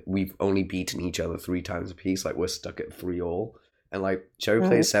only one that we've only beaten each other 3 times a piece. Like we're stuck at 3-all. And like, shall we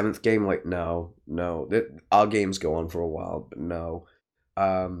play a 7th game? Like, no. Our games go on for a while, but no.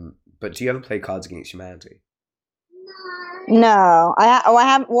 But do you ever play Cards Against Humanity? No, I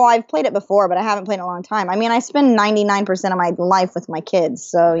have. Well, I've played it before, but I haven't played it in a long time. I mean, I spend 99% of my life with my kids,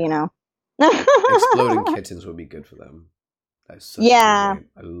 so you know. Exploding Kittens would be good for them. Yeah,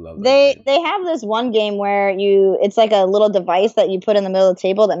 I love that. They have this one game where it's like a little device that you put in the middle of the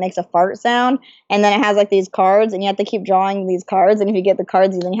table that makes a fart sound, and then it has like these cards, and you have to keep drawing these cards, and if you get the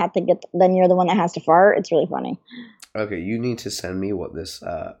cards, then you're the one that has to fart. It's really funny. Okay, you need to send me what this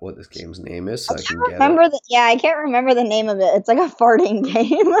game's name is so I can get it. I can't remember the name of it. It's like a farting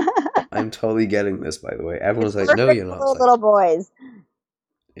game. I'm totally getting this, by the way. Everyone's like, no, you're not. Little boys.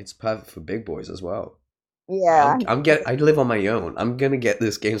 It's perfect for big boys as well. Yeah. I live on my own. I'm gonna get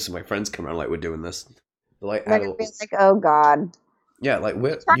this game so my friends come around like we're doing this. They're like adults. Like, oh god. Yeah, like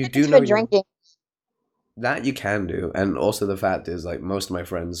you do know drinking. That you can do, and also the fact is, like, most of my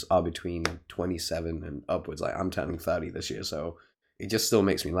friends are between 27 and upwards. Like, I'm turning 30 this year, so it just still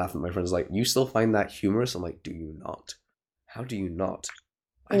makes me laugh. And my friends are like, you still find that humorous? I'm like, do you not? How do you not?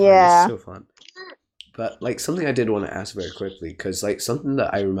 I find it so fun. But, like, something I did want to ask very quickly, because, like, something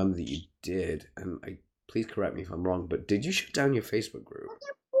that I remember that you did, and please correct me if I'm wrong, but did you shut down your Facebook group?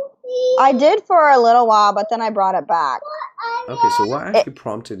 I did for a little while, but then I brought it back. Okay, so what actually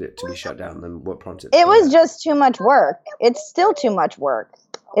prompted it to be shut down? Then what prompted it? It was just too much work. It's still too much work.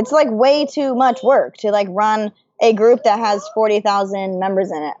 It's like way too much work to like run a group that has 40,000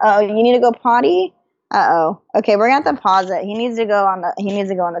 members in it. Oh, you need to go potty? Uh-oh. Okay, we're gonna have to pause it. He needs to go on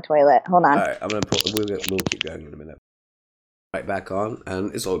the toilet. Hold on. All right, we'll keep going in a minute. Right, back on,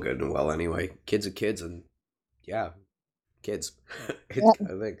 and it's all good and well anyway. Kids are kids, and yeah, kids. It's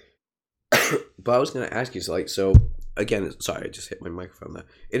kind of thing. But I was going to ask you, so again, sorry, I just hit my microphone there.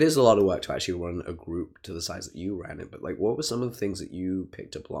 It is a lot of work to actually run a group to the size that you ran it, but like, what were some of the things that you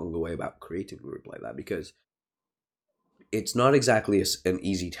picked up along the way about creating a group like that? Because it's not exactly an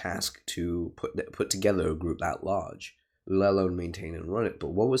easy task to put together a group that large, let alone maintain and run it. But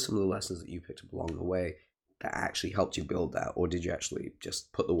what were some of the lessons that you picked up along the way that actually helped you build that, or did you actually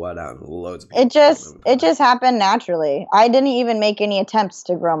just put the word out and loads of people? It just happened naturally. I didn't even make any attempts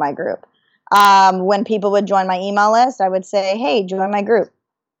to grow my group. When people would join my email list, I would say, "Hey, join my group."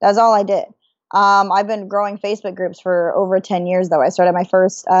 That's all I did. I've been growing Facebook groups for over 10 years, though. I started my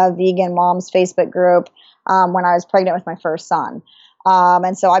first vegan moms Facebook group when I was pregnant with my first son.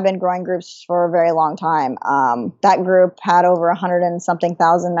 And so I've been growing groups for a very long time. That group had over 100 and something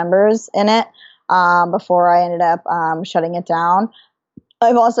thousand members in it before I ended up shutting it down.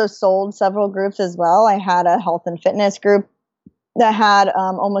 I've also sold several groups as well. I had a health and fitness group that had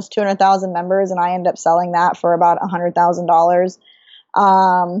almost 200,000 members, and I ended up selling that for about $100,000.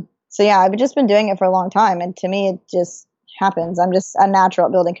 So yeah, I've just been doing it for a long time, and to me, it just happens. I'm just a natural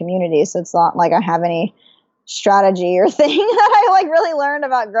at building community, so it's not like I have any strategy or thing that I like really learned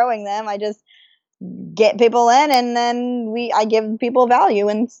about growing them. I just get people in, and then I give people value,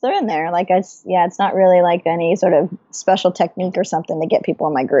 and they're in there. Like it's not really like any sort of special technique or something to get people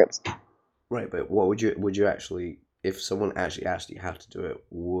in my groups. Right, but what would you actually, if someone actually asked you how to do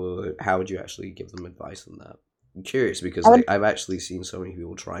it, how would you actually give them advice on that? I'm curious because I've actually seen so many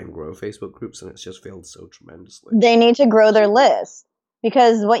people try and grow Facebook groups, and it's just failed so tremendously. They need to grow their list,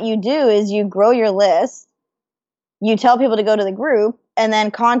 because what you do is you grow your list, you tell people to go to the group, and then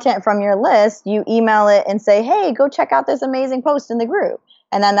content from your list, you email it and say, "Hey, go check out this amazing post in the group."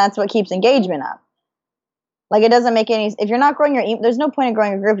 And then that's what keeps engagement up. Like, it doesn't make any, if you're not growing there's no point in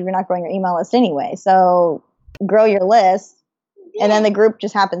growing a group if you're not growing your email list anyway. So grow your list, and then the group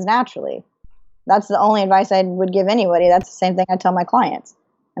just happens naturally. That's the only advice I would give anybody. That's the same thing I tell my clients.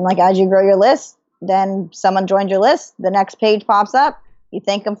 And like, as you grow your list, then someone joins your list, the next page pops up, you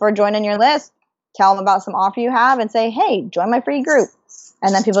thank them for joining your list, tell them about some offer you have, and say, "Hey, join my free group."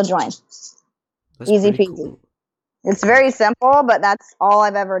 And then people join. That's easy peasy. Cool. It's very simple, but that's all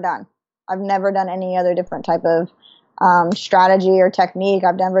I've ever done. I've never done any other different type of strategy or technique.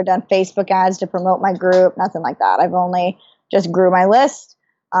 I've never done Facebook ads to promote my group, nothing like that. I've only just grew my list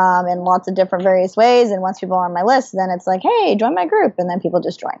in lots of different various ways. And once people are on my list, then it's like, "Hey, join my group." And then people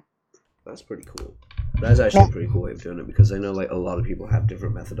just join. That's pretty cool. That's actually a pretty cool way of doing it, because I know like a lot of people have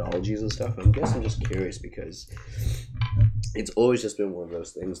different methodologies and stuff. I guess I'm just curious because it's always just been one of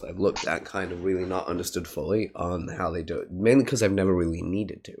those things that I've looked at, kind of really not understood fully on how they do it. Mainly because I've never really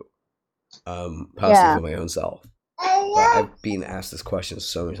needed to, personally for my own self. But I've been asked this question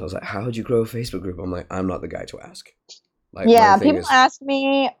so many times, like, "How would you grow a Facebook group?" I'm like, I'm not the guy to ask. Like, people ask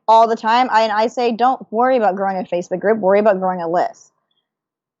me all the time, I say, don't worry about growing a Facebook group. Worry about growing a list.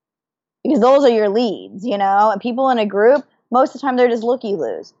 Because those are your leads, and people in a group, most of the time they're just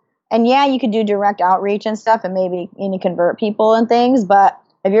looky-loos. And yeah, you could do direct outreach and stuff and maybe convert people and things, but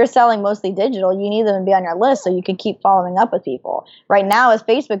if you're selling mostly digital, you need them to be on your list so you can keep following up with people. Right now, as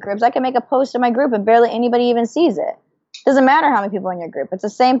Facebook groups, I can make a post in my group and barely anybody even sees it. Doesn't matter how many people are in your group. It's the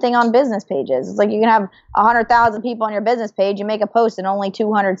same thing on business pages. It's like you can have 100,000 people on your business page, you make a post and only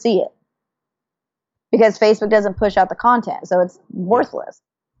 200 see it. Because Facebook doesn't push out the content, so it's worthless.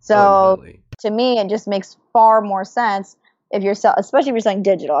 So to me, it just makes far more sense if you're especially if you're selling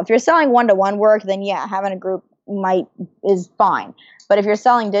digital. If you're selling one-to-one work, then yeah, having a group is fine. But if you're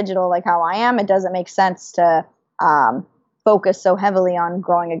selling digital like how I am, it doesn't make sense to focus so heavily on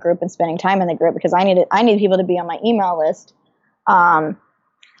growing a group and spending time in the group, because I need people to be on my email list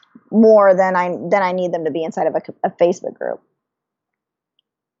more than I need them to be inside of a Facebook group.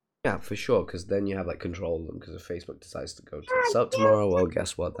 Yeah, for sure, because then you have like control of them. Because if Facebook decides to go to the sub tomorrow, well,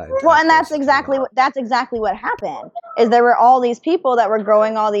 guess what? And that's exactly what happened. Is there were all these people that were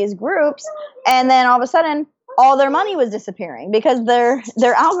growing all these groups, and then all of a sudden, all their money was disappearing because their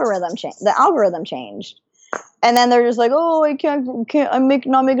algorithm changed. The algorithm changed, and then they're just like, "Oh, I can't. I'm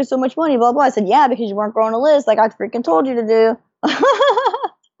not making so much money." Blah blah. I said, "Yeah, because you weren't growing a list like I freaking told you to do."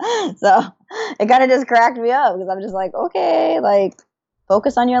 So it kind of just cracked me up, because I'm just like, okay, like.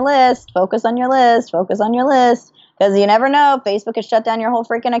 Focus on your list, focus on your list, focus on your list. Because you never know, Facebook could shut down your whole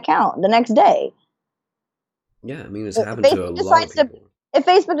freaking account the next day. Yeah, I mean, it's happened to a lot of people. If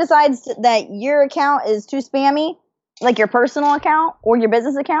Facebook decides that your account is too spammy, like your personal account or your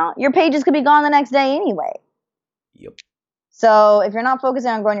business account, your pages could be gone the next day anyway. Yep. So if you're not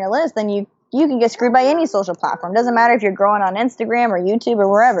focusing on growing your list, then you can get screwed by any social platform. Doesn't matter if you're growing on Instagram or YouTube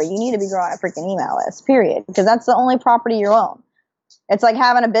or wherever. You need to be growing a freaking email list, period. Because that's the only property you own. It's like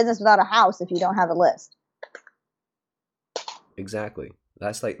having a business without a house if you don't have a list. Exactly.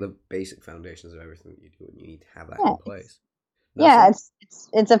 That's like the basic foundations of everything that you do, and you need to have that in place. Yeah, Nothing?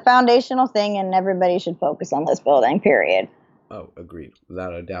 it's a foundational thing, and everybody should focus on list building. Period. Oh, agreed,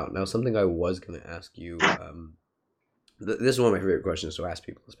 without a doubt. Now, something I was going to ask you, this is one of my favorite questions to ask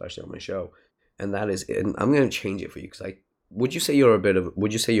people, especially on my show, and that is, and I'm going to change it for you because would you say you're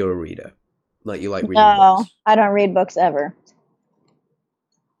would you say you're a reader? Like you like reading No, books? I don't read books ever.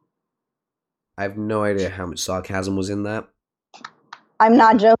 I have no idea how much sarcasm was in that. I'm But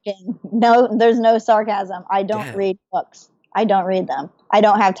not joking. No, there's no sarcasm. I don't damn. read books. I don't read them. I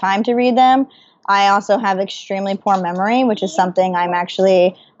don't have time to read them. I also have extremely poor memory, which is something I'm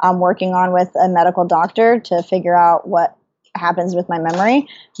actually working on with a medical doctor to figure out what happens with my memory.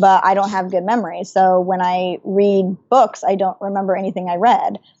 But I don't have good memory. So when I read books, I don't remember anything I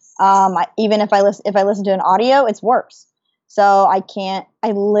read. Even if I listen to an audio, it's worse. So I can't,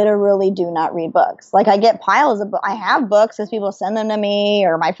 I literally do not read books. Like I get piles of I have books because people send them to me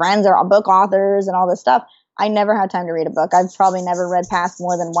or my friends are book authors and all this stuff. I never had time to read a book. I've probably never read past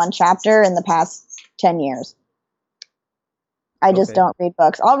more than one chapter in the past 10 years. I just Okay. don't read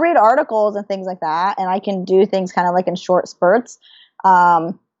books. I'll read articles and things like that, and I can do things kind of like in short spurts.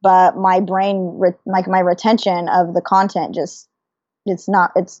 But my brain, like my retention of the content, just it's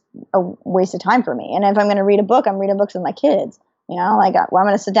a waste of time for me. And if I'm going to read a book, I'm reading books with my kids. You know, like well, I'm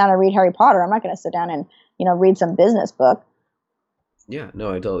going to sit down and read Harry Potter. I'm not going to sit down and read some business book. Yeah, no,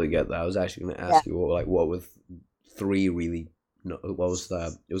 I totally get that. I was actually going to Yeah. ask you what were three really, no, what was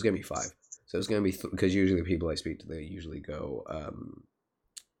the, it was going to be five. So it's going to be, because usually the people I speak to, they usually go,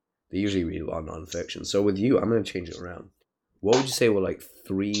 they usually read a lot of nonfiction. So with you, I'm going to change it around. What would you say were like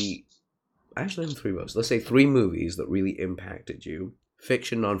three, actually not three books, let's say three movies that really impacted you,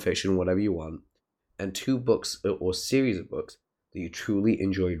 fiction, nonfiction, whatever you want, and two books or series of books that you truly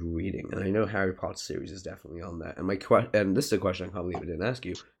enjoyed reading? And I know Harry Potter series is definitely on there. And and this is a question I can't believe I didn't ask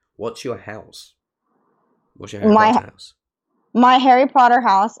you. What's your house? What's your Harry My Potter house? my Harry Potter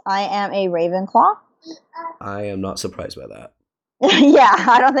house. I am a Ravenclaw. I am not surprised by that. Yeah,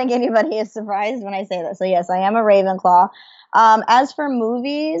 I don't think anybody is surprised when I say that. So yes, I am a Ravenclaw. As for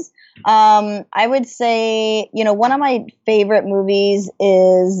movies, I would say one of my favorite movies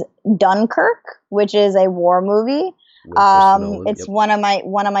is Dunkirk, which is a war movie. With Christopher Nolan. It's Yep.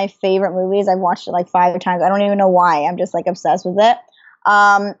 one of my favorite movies. I've watched it like 5 times. I don't even know why. I'm just like obsessed with it.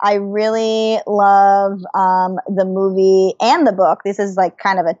 I really love the movie and the book. This is like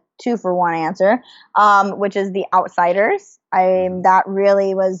kind of a 2-for-1 answer, which is The Outsiders. Hmm. That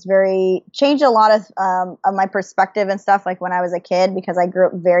really was very changed a lot of my perspective and stuff. Like when I was a kid, because I grew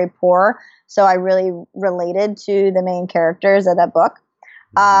up very poor, so I really related to the main characters of that book.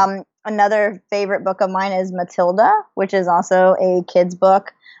 Hmm. Another favorite book of mine is Matilda, which is also a kid's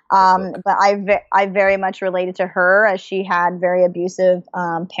book. Great book. But I very much related to her as she had very abusive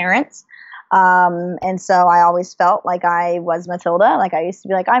parents. And so I always felt like I was Matilda. Like I used to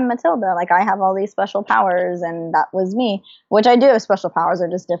be like, I'm Matilda. Like I have all these special powers, and that was me, which I do have special powers. They're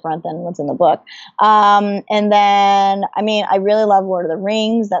just different than what's in the book. And then, I mean, I really love Lord of the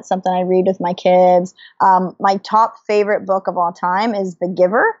Rings. That's something I read with my kids. My top favorite book of all time is The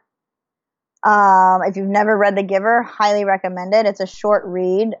Giver. If you've never read The Giver, highly recommend it. It's a short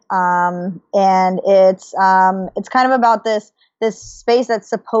read, and it's kind of about this space that's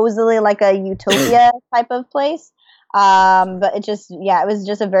supposedly like a utopia type of place. But it was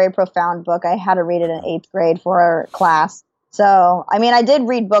just a very profound book. I had to read it in 8th grade for a class. So, I mean, I did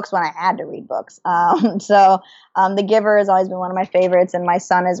read books when I had to read books. The Giver has always been one of my favorites, and my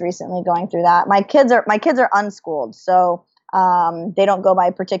son is recently going through that. My kids are unschooled, so they don't go by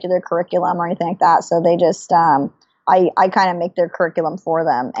a particular curriculum or anything like that. So they just I kind of make their curriculum for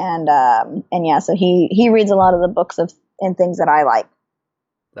them, and yeah, so he reads a lot of the books of and things that I like.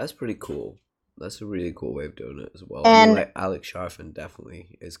 That's pretty cool. That's a really cool way of doing it as well. I mean, And like Alex Sharfin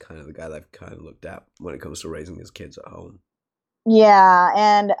definitely is kind of the guy that I've kind of looked at when it comes to raising his kids at home. yeah,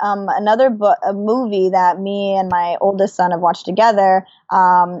 and another book, a movie that me and my oldest son have watched together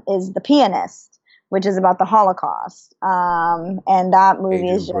is The Pianist, which is about the Holocaust. And that movie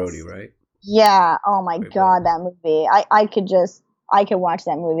is Adrian Brody, just, right? yeah, oh my Great book. God, that movie. I could watch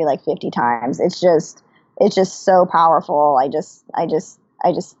that movie like 50 times. It's just so powerful. I just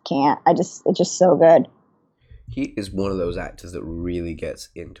can't. It's just so good. He is one of those actors that really gets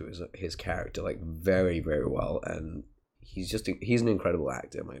into his character like very very well, and he's an incredible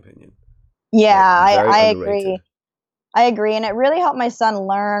actor in my opinion. Yeah, Like I, very I underrated. agree. I agree, and it really helped my son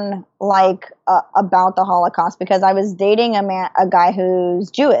learn like about the Holocaust because I was dating a guy who's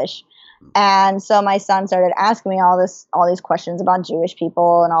Jewish, and so my son started asking me all these questions about Jewish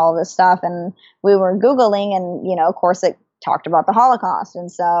people and all this stuff, and we were googling, and of course it talked about the Holocaust,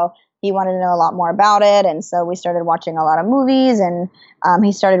 and so he wanted to know a lot more about it, and so we started watching a lot of movies, and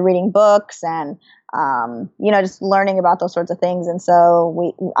he started reading books, and just learning about those sorts of things. And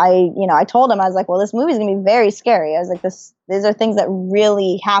so I told him, I was like, well, this movie's gonna be very scary. I was like, these are things that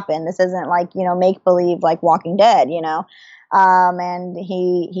really happen. This isn't like, make believe like Walking Dead, and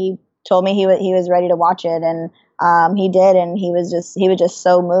he told me he was ready to watch it, and he did, and he was just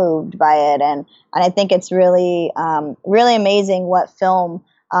so moved by it, and I think it's really really amazing what film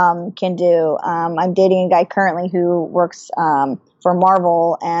can do. I'm dating a guy currently who works for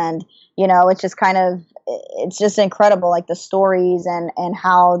Marvel, and it's just incredible, like the stories and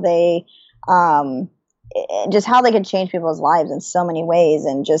how they just how they can change people's lives in so many ways,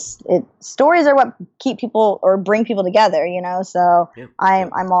 and stories are what keep people or bring people together, so Yeah.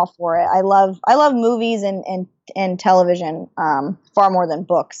 I'm all for it. I love movies and television far more than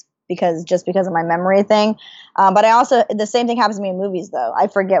books, because of my memory thing. But I also, the same thing happens to me in movies, though. I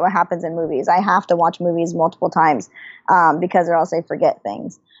forget what happens in movies. I have to watch movies multiple times because or else I forget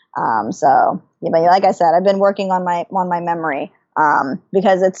things. But like I said, I've been working on my memory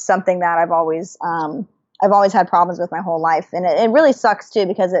because it's something that I've always had problems with my whole life, and it really sucks too,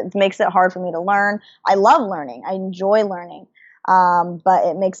 because it makes it hard for me to learn. I love learning. I enjoy learning. But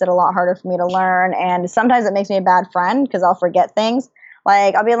it makes it a lot harder for me to learn, and sometimes it makes me a bad friend because I'll forget things.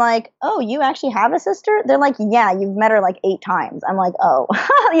 Like, I'll be like, oh, you actually have a sister? They're like, yeah, you've met her like 8 times. I'm like, oh,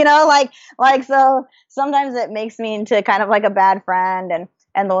 so sometimes it makes me into kind of like a bad friend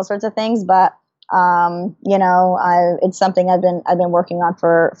and those sorts of things. But, it's something I've been working on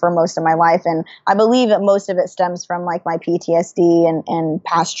for most of my life. And I believe that most of it stems from like my PTSD and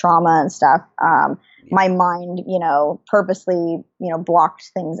past trauma and stuff. My mind, purposely, blocked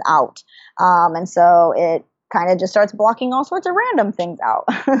things out. And so it kind of just starts blocking all sorts of random things out.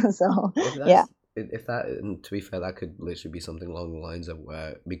 So, yeah. If that, and to be fair, that could literally be something along the lines of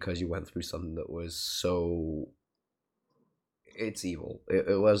where, because you went through something that was so, it's evil.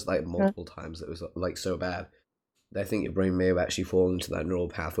 It was like multiple times that was like so bad. I think your brain may have actually fallen into that neural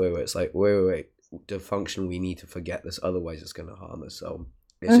pathway where it's like, wait, to function, we need to forget this, otherwise it's going to harm us. So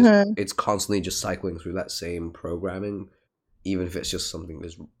it's constantly just cycling through that same programming, even if it's just something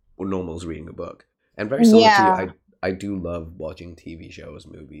as normal as reading a book. And very similar to you, I do love watching TV shows,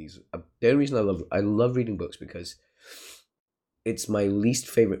 movies. The only reason I love reading books because it's my least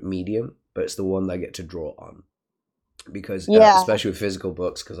favorite medium, but it's the one that I get to draw on. Because especially with physical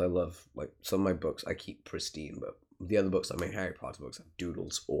books, because I love, like, some of my books I keep pristine, but the other books, like my Harry Potter books, have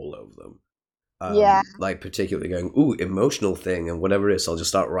doodles all over them. Like, particularly going, ooh, emotional thing, and whatever it is, I'll just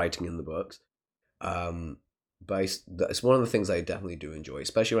start writing in the books. But it's one of the things I definitely do enjoy,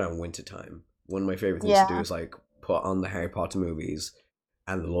 especially around wintertime. One of my favorite things to do is like put on the Harry Potter movies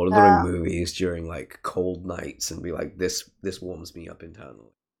and the Lord of the Rings movies during like cold nights and be like, this warms me up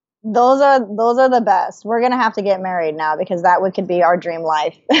internally. Those are the best. We're gonna have to get married now, because that could be our dream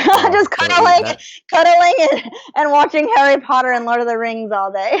life. Just cuddling and watching Harry Potter and Lord of the Rings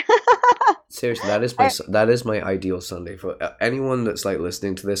all day. Seriously, that is my ideal Sunday. For anyone that's like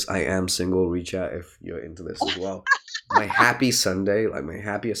listening to this, I am single. Reach out if you're into this as well. My happy Sunday, like my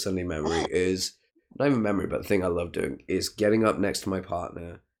happiest Sunday memory is not even memory, but the thing I love doing is getting up next to my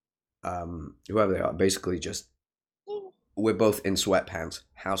partner, whoever they are, basically just. We're both in sweatpants,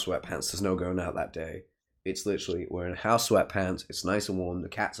 house sweatpants. There's no going out that day. It's literally, we're in house sweatpants. It's nice and warm. The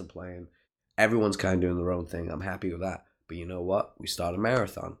cats are playing. Everyone's kind of doing their own thing. I'm happy with that. But you know what? We start a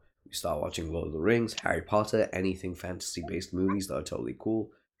marathon. We start watching Lord of the Rings, Harry Potter, anything fantasy-based movies that are totally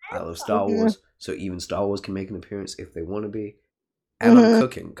cool. I love Star Wars, so even Star Wars can make an appearance if they want to be. And I'm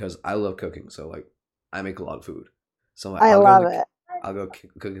cooking, because I love cooking. So, like, I make a lot of food. So like, I love it. I'll go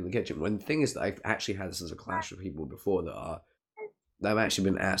cook in the kitchen. When the thing is that I've actually had this as a clash with people before that I've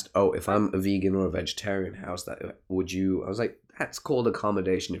actually been asked, oh, if I'm a vegan or a vegetarian, how's that? Would you? I was like, that's called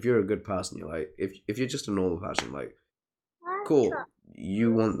accommodation. If you're a good person, you're like, if you're just a normal person, like, cool,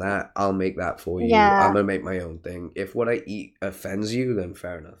 you want that, I'll make that for you. I'm gonna make my own thing. If what I eat offends you, then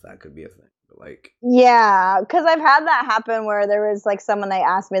fair enough, that could be a thing. Like, because I've had that happen where there was like someone, they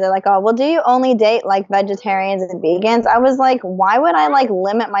asked me, they're like, oh, well, do you only date like vegetarians and vegans? I was like, why would I like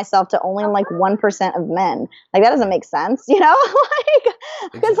limit myself to only like 1% of men? Like, that doesn't make sense, like,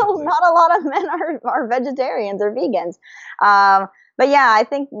 because not a lot of men are vegetarians or vegans. But yeah, I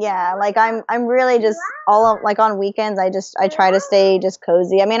think, like I'm really just like on weekends, I try to stay just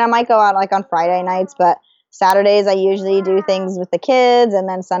cozy. I mean, I might go out like on Friday nights, but Saturdays I usually do things with the kids, and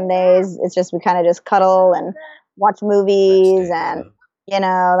then Sundays it's just, we kind of just cuddle and watch movies, and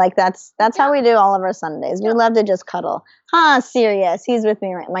like that's how we do all of our Sundays. We love to just cuddle. Sirius, he's with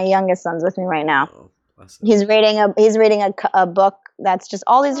me my youngest son's with me right now. He's reading a book That's just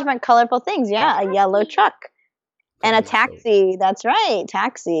all these different colorful things. Yeah, a yellow truck and a That is so taxi. That's right,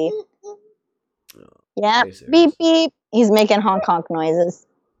 taxi. oh, Yeah, are you beep serious? beep. He's making honk honk noises.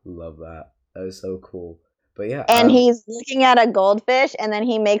 Love that. That is so cool. But yeah, And he's looking at a goldfish, and then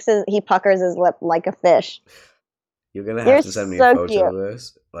he puckers his lip like a fish. you're gonna You're have to send me a so photo cute. of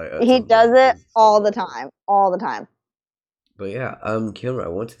this, like at He some does point, it because I all the love it. time, all the time. But yeah, Kimra, I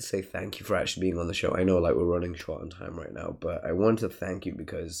wanted to say thank you for actually being on the show. I know like we're running short on time right now, but I wanted to thank you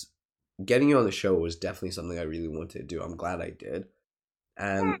because getting you on the show was definitely something I really wanted to do. I'm glad I did.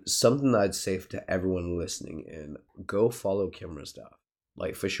 And something that I'd say to everyone listening in, go follow Kimra's stuff.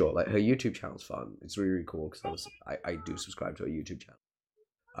 Like for sure. Like her YouTube channel's fun. It's really, really cool because I do subscribe to her YouTube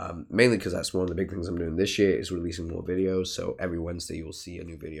channel. Mainly because that's one of the big things I'm doing this year is releasing more videos. So every Wednesday you'll see a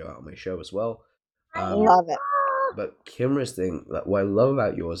new video out on my show as well. Love it. But Kimra's thing, like, what I love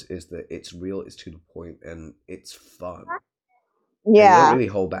about yours is that it's real, it's to the point, and it's fun. And you don't Yeah. really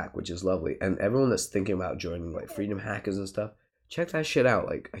hold back, which is lovely. And everyone that's thinking about joining like Freedom Hackers and stuff, check that shit out.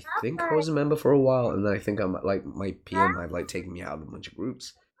 Like I think I was a member for a while, and then I think I'm like my PM might like taken me out of a bunch of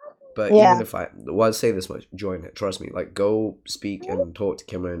groups. But Yeah. even if well, I'd say this much: join it. Trust me. Like go speak and talk to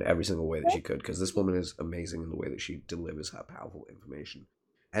Kimra in every single way that she could, because this woman is amazing in the way that she delivers her powerful information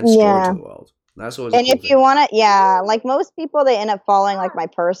and story Yeah. to the world. That's always a And cool if you thing. want to, yeah, like most people, they end up following like my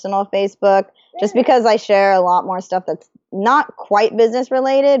personal Facebook just because I share a lot more stuff that's not quite business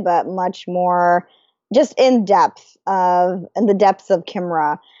related, but much more just in the depths of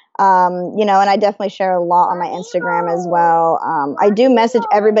Kimra. And I definitely share a lot on my Instagram as well. I do message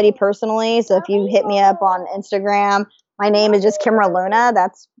everybody personally. So if you hit me up on Instagram, my name is just Kimra Luna.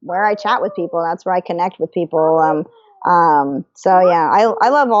 That's where I chat with people. That's where I connect with people. So yeah, I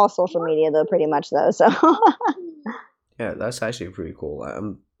love all social media though, pretty much though. So Yeah, that's actually pretty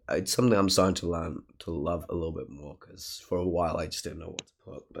cool. It's something I'm starting to learn to love a little bit more because for a while I just didn't know what to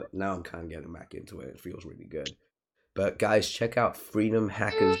put, but now I'm kind of getting back into it. It feels really good. But guys, check out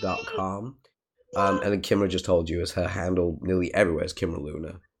freedomhackers.com. And then Kimra just told you is her handle nearly everywhere is Kimra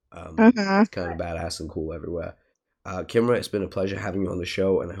Luna. Mhm. It's kind of badass and cool everywhere. Kimra, it's been a pleasure having you on the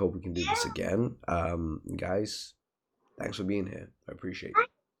show, and I hope we can do this again. Guys, thanks for being here. I appreciate it.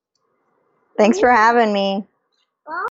 Thanks for having me.